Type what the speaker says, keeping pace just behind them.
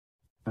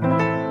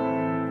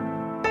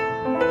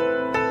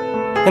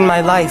In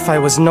my life, I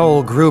was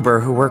Noel Gruber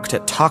who worked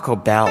at Taco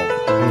Bell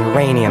in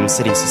Uranium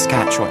City,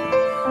 Saskatchewan.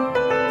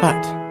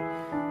 But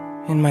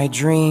in my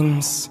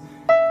dreams,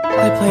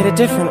 I played a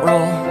different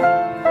role.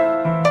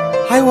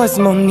 I was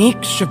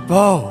Monique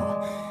Chabot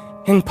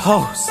in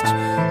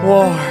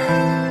post-war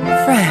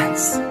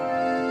France.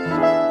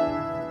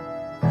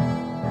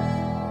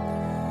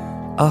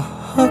 A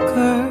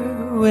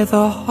hooker with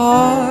a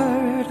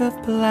heart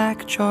of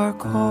black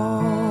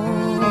charcoal.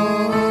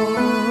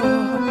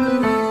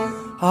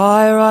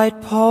 I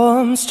write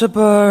poems to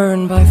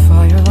burn by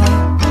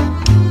firelight,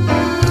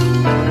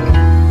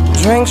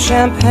 drink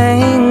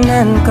champagne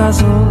and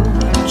guzzle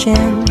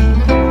gin.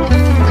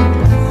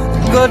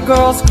 Good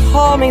girls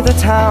call me the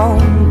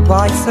town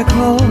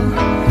bicycle.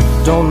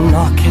 Don't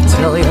knock it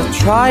till you've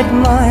tried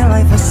my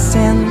life a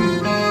sin.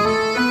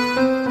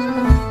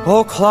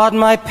 Oh, Claude,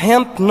 my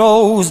pimp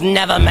knows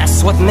never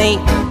mess with me.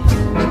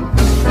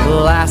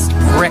 Last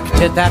brick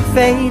did that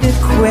faded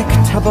quick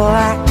to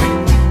black.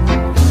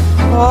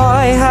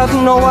 I have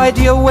no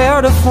idea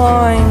where to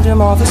find him,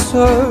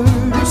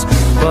 officers.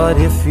 But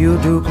if you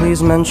do,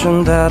 please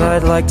mention that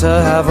I'd like to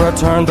have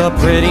returned the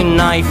pretty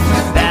knife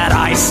that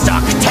I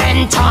stuck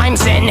 10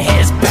 times in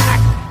his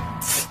back.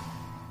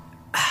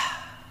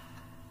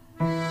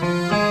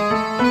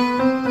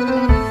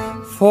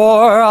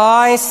 For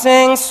I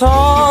sing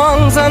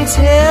songs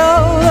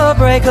until the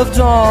break of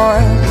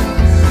dawn.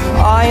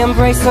 I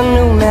embrace a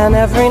new man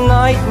every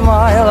night.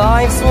 My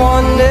life's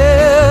one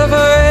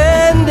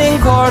never-ending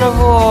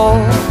carnival,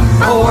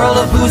 a world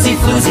of boozy,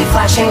 floozy,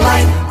 flashing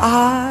light.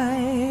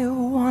 I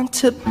want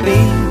to be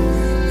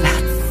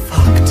that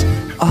fucked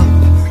up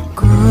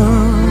girl.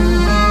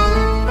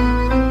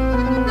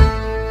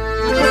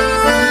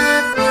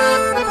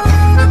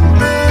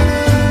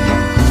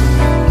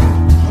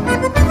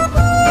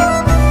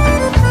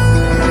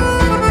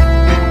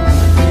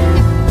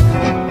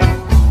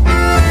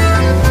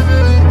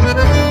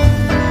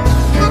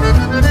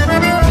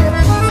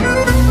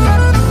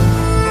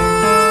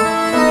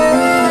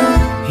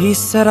 He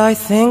said, I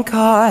think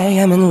I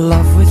am in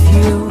love with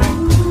you.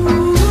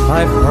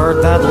 I've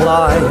heard that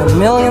lie a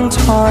million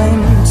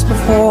times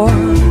before.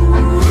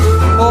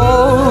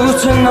 Oh,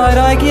 tonight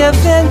I give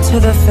in to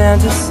the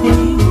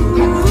fantasy.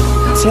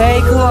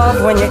 Take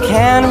love when you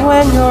can,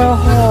 when you're a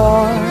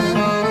whore.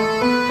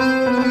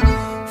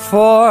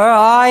 For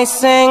I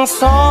sing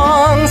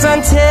songs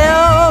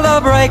until the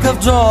break of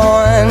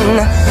dawn.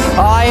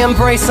 I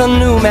embrace a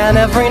new man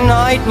every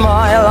night.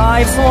 My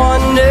life's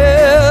one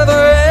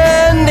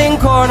never-ending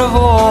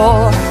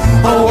carnival,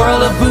 a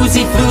world of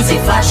boozy, floozy,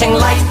 flashing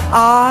light.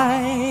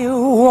 I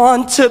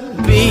want to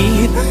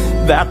be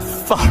that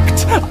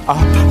fucked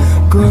up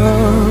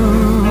girl.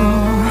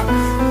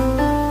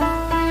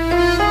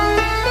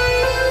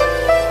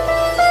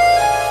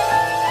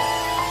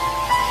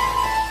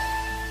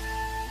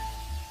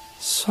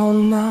 So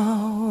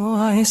now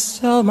I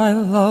sell my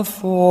love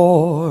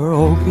for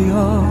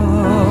opium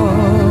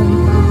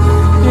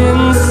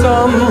in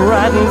some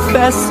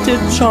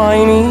rat-infested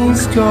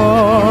Chinese dive.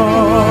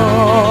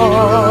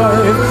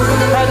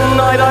 At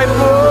night I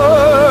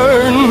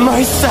burn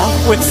myself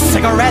with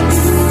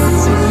cigarettes,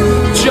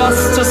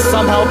 just to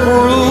somehow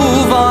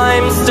prove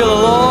I'm still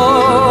alive.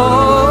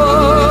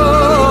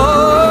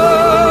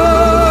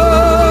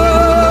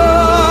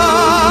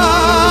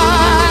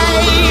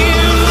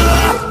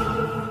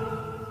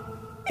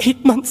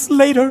 8 months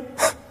later,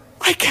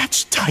 I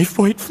catch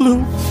typhoid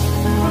flu.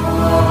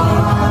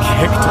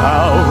 Kicked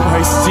out,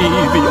 I see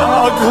the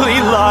ugly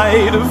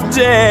light of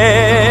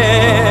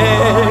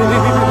day.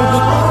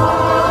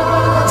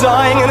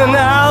 Dying in an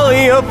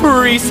alley, a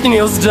priest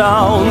kneels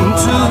down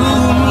to me.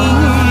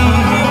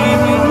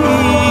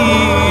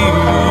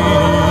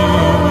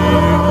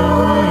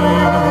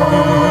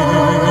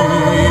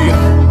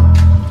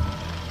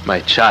 My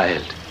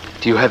child,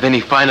 do you have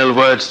any final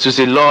words to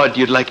the Lord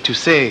you'd like to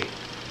say?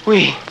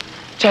 We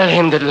tell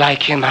him that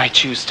like him I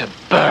choose to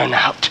burn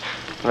out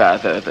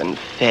rather than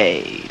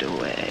fade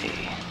away.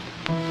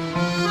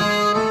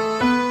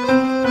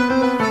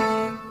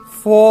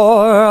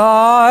 For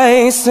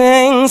I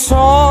sing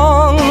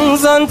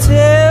songs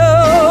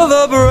until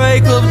the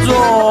break of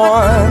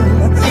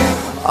dawn.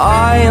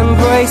 I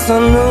embrace a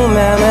new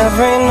man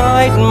every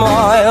night.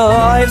 My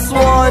life's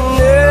one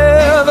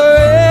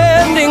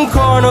never-ending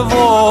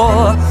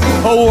carnival,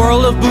 a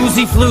world of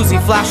boozy, floozy,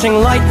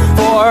 flashing light.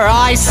 For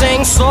I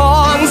sing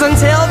songs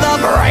until the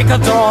break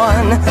of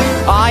dawn.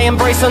 I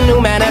embrace a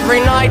new man every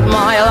night.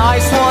 My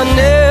life's one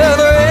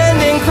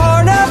never-ending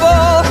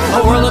carnival, a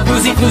world of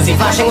boozy, floozy,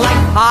 flashing light.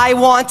 I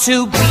want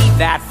to be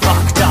that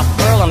fucked up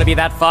girl. I want to be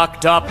that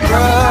fucked up girl.